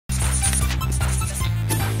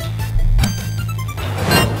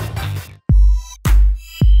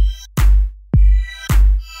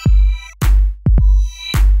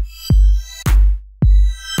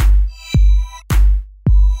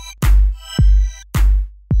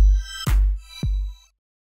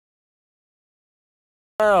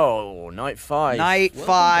night 5. Night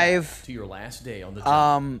 5. To your last day on the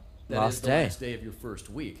job. Last day of your first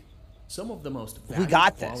week. Some of the most we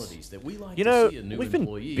got qualities that we like you know, to see in new we've been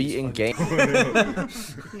employees beating games. I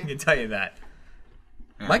can tell you that.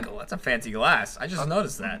 Michael, that's a fancy glass. I just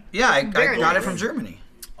noticed that. Yeah, I got it from Germany.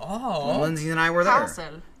 Oh. Lindsay and I were there.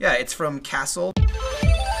 Castle. Yeah, it's from Castle.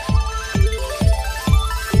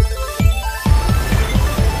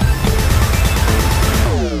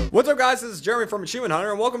 What's up, guys? This is Jeremy from Achievement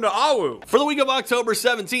Hunter, and welcome to AWU for the week of October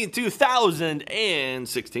 17,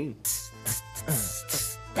 2016.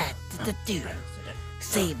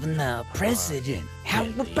 Saving the president. How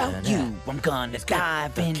about you? I'm gonna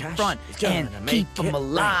dive in front and keep him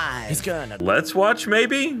alive. Let's watch,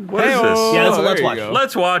 maybe? What is this? Yeah, that's a Let's Watch.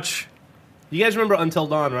 Let's watch. You guys remember Until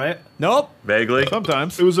Dawn, right? Nope. Vaguely.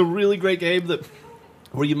 Sometimes. It was a really great game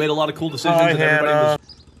where you made a lot of cool decisions and everybody was...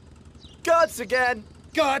 Guts again.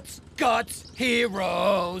 Guts,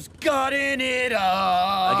 heroes, gutting it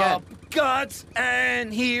up. Again. Guts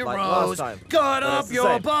and heroes, last time. gut up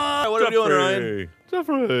your butt. What are we doing, Ryan?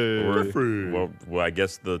 Jeffrey. Well, I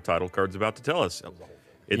guess the title card's about to tell us.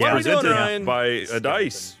 It's What are we doing, presented Ryan? by a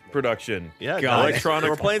DICE production. Yeah, Electronic.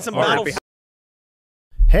 We're playing some art. Battlefield.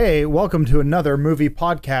 Hey, welcome to another movie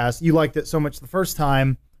podcast. You liked it so much the first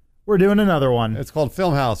time, we're doing another one. It's called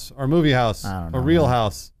Film House, or Movie House, I don't know, or Real man.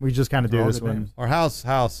 House, We just kind of do this one. or House.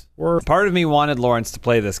 Part of me wanted Lawrence to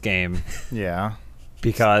play this game Yeah.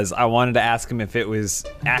 because I wanted to ask him if it was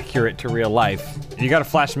accurate to real life. You gotta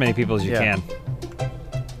flash as many people as you can.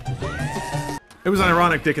 It was an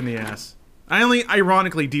ironic dick in the ass. I only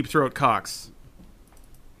ironically deep throat cocks.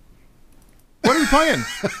 What are we playing?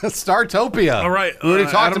 Startopia. All right, we already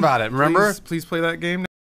talked Adam, about it. Remember? Please play that game.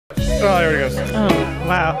 Oh, there it goes. Oh,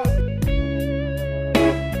 wow.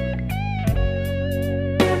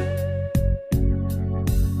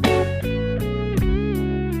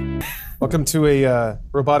 Welcome to a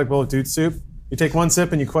robotic bowl of dude soup. You take one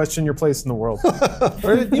sip and you question your place in the world.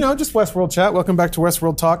 Or, you know, just Westworld chat. Welcome back to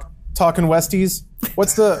Westworld Talk. Talking Westies.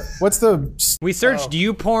 What's the? We searched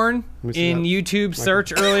YouPorn in YouTube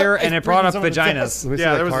search earlier, and it brought up vaginas. Let me see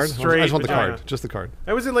Yeah, that there was a card. straight I just want the vagina. card. Just the card.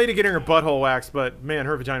 That was a lady getting her butthole waxed, but man,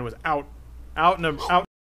 her vagina was out and out.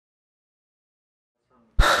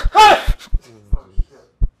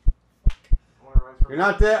 You're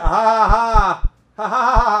not there. Ha ha ha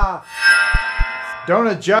ha ha. Don't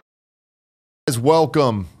adjust. Guys,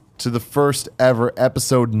 welcome to the first ever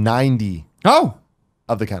episode 90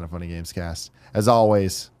 of the Kind of Funny Games cast. As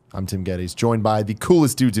always, I'm Tim Geddes, joined by the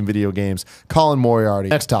coolest dudes in video games, Colin Moriarty.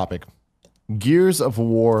 Next topic, Gears of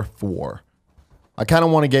War 4. I kind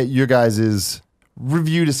of want to get your guys'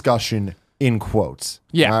 review discussion in quotes.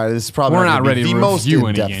 Yeah. This is probably We're not not gonna ready be to the most review any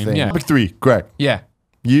in-depth game. thing. Yeah. Topic 3, Greg. Yeah,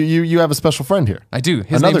 You have a special friend here. I do.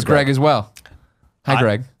 His Another name's Greg as well. Hi,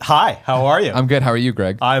 Greg. Hi, how are you? I'm good. How are you,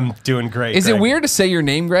 Greg? I'm doing great. Is Greg. it weird to say your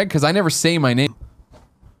name, Greg? Because I never say my name.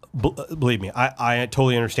 Believe me, I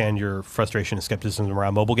totally understand your frustration and skepticism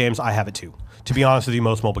around mobile games. I have it too. To be honest with you,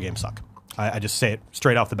 most mobile games suck. I just say it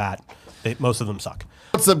straight off the bat. Most of them suck.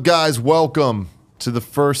 What's up, guys? Welcome to the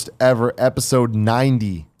first ever episode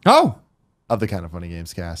 90 of the Kind of Funny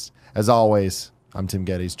Games cast. As always, I'm Tim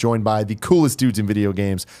Geddes, joined by the coolest dudes in video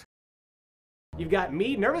games. You've got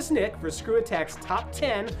me, Nervous Nick, for Screw Attack's top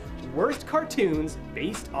 10 worst cartoons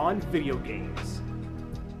based on video games.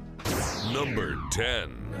 Number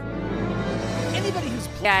 10. Anybody who's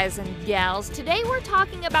guys and gals, today we're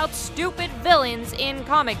talking about stupid villains in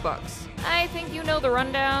comic books. I think you know the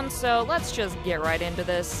rundown, so let's just get right into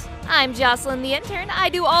this. I'm Jocelyn the intern. I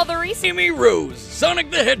do all the research. Amy Rose, Sonic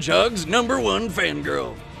the Hedgehog's #1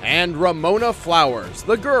 fangirl. And Ramona Flowers,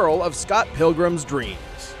 the girl of Scott Pilgrim's dreams.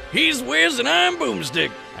 He's Wiz and I'm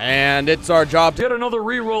Boomstick. And it's our job to get another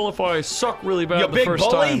reroll if I suck really bad the big first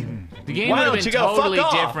bully. time. The game would have been totally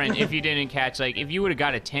different if you didn't catch, like, if you would have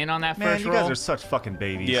got a 10 on that first roll. Man, you guys are such fucking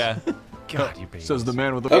babies. Yeah. God, you babies. Says the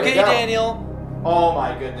man with the... Okay, Daniel. Oh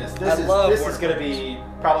my goodness. This is going to be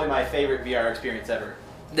probably my favorite VR experience ever.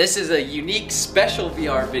 This is a unique special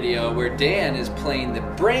VR video where Dan is playing the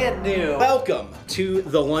brand new... Welcome to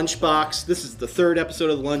the Lunchbox. This is the third episode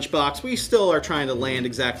of the Lunchbox. We still are trying to land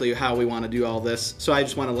exactly how we want to do all this, so I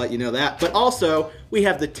just want to let you know that. But also, we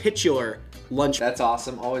have the titular lunch. That's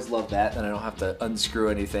awesome. Always love that. Then I don't have to unscrew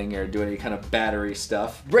anything or do any kind of battery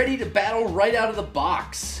stuff. Ready to battle right out of the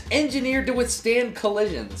box. Engineered to withstand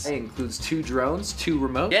collisions. It includes 2 drones, 2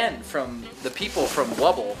 remotes. Again, from the people from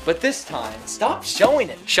Wubble. But this time, stop showing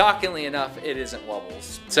it. Shockingly enough, it isn't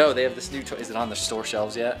Wubbles. So they have this new toy. Is it on the store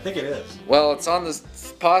shelves yet? I think it is. Well, it's on this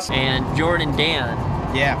possible. And Jordan and Dan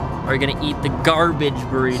are gonna eat the garbage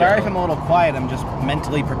burrito. Sorry if I'm a little quiet. I'm just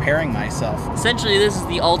mentally preparing myself. Essentially, this is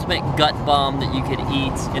the ultimate gut bomb that you could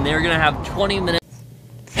eat, and they're gonna have 20 minutes.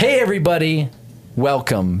 Hey everybody,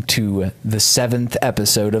 welcome to the 7th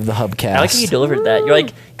episode of the Hubcast. I like how you delivered that. You're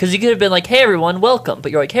like, because you could have been like, hey everyone, welcome.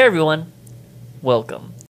 But you're like, hey everyone,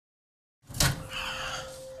 welcome.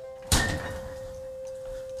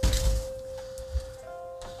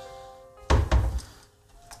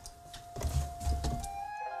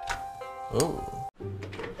 Oh.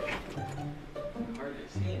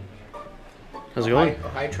 How's it going?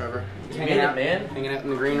 Hi, Trevor. Hanging out, man. Hanging out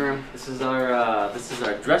in the green room. This is our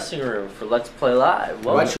dressing room for Let's Play Live.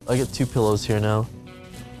 Whoa. I get 2 pillows here now.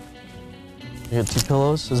 You get 2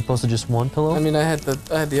 pillows as opposed to just 1 pillow? I mean, I had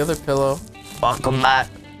the other pillow. Welcome back.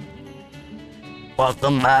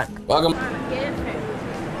 Welcome back. Welcome.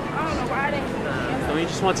 Don't you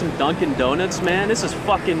just want some Dunkin' Donuts, man? This is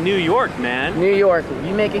fucking New York, man. New York. If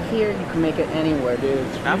you make it here, you can make it anywhere, dude.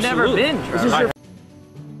 I've never been, This is your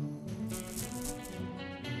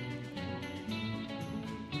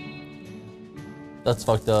That's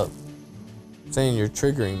fucked up. Saying you're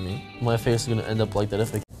triggering me. My face is gonna end up like that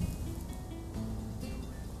if I...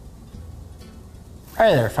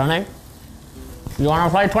 Hey there, Sonny. You wanna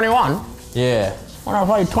play 21? Yeah. Wanna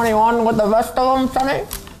play 21 with the rest of them, Sonny?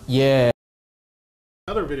 Yeah.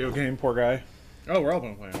 Another video game, poor guy. Oh, we're all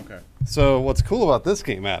gonna play. Okay. So what's cool about this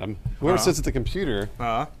game, Adam? Whoever Uh-huh. sits at the computer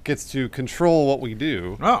gets to control what we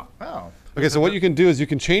do. Oh. Oh. Okay, so what you can do is you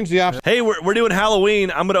can change the options. Hey, we're doing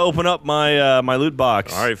Halloween. I'm gonna open up my my loot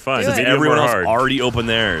box. All right, fine. Since Medium everyone or else hard? already opened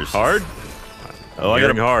theirs. Hard? Oh, I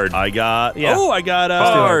Hearing got hard. I got. Yeah. Oh, I got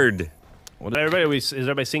hard. What, everybody, is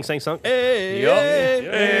everybody sing, sung? Hey,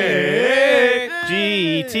 hey,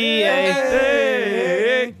 GTA.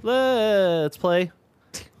 Hey, let's play.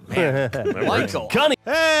 Michael. Connie.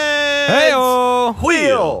 Hey-o.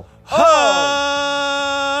 Wheel.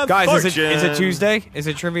 Guys, is it Tuesday? Is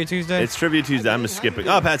it Trivia Tuesday? It's Trivia Tuesday. I'm just skipping.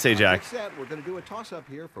 Oh, Pat Sajak. We're going to do a toss-up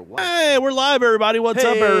here for what? Hey, we're live, everybody. What's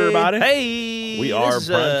up, everybody? Hey, We are this is,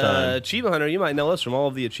 prime time. Achievement Hunter. You might know us from all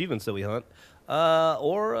of the achievements that we hunt,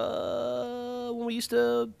 or when we used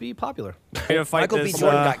to be popular. Michael B.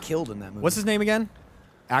 Jordan got killed in that movie. What's his name again?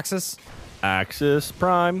 Axis? Axis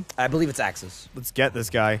Prime. I believe it's Axis. Let's get this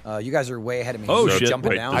guy. You guys are way ahead of me. Oh, You're shit. Jumping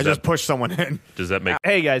Wait, down. I just pushed someone in. Does that make...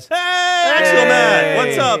 Hey, guys. Hey, Axial Matt.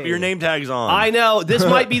 What's up? Your name tag's on. I know. This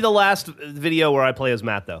might be the last video where I play as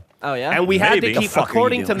Matt, though. Oh, yeah? And we had Maybe. to keep, The fuck are you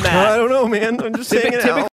according to doing? Matt. I don't know, man. I'm just saying it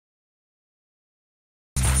out.